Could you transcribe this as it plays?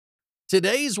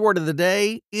Today's word of the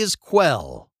day is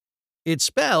quell. It's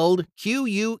spelled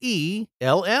Quell.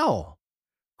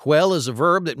 Quell is a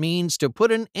verb that means to put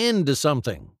an end to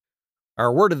something.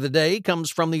 Our word of the day comes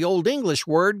from the Old English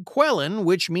word cwellan,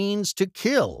 which means to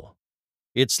kill.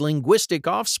 Its linguistic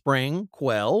offspring,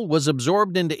 quell, was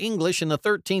absorbed into English in the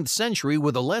 13th century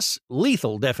with a less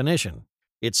lethal definition.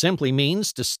 It simply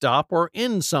means to stop or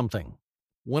end something.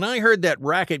 When I heard that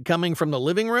racket coming from the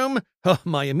living room,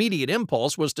 my immediate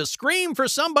impulse was to scream for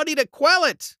somebody to quell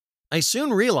it. I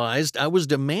soon realized I was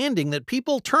demanding that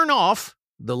people turn off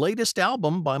the latest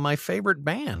album by my favorite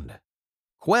band.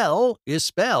 Quell is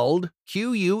spelled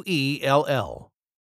Quell.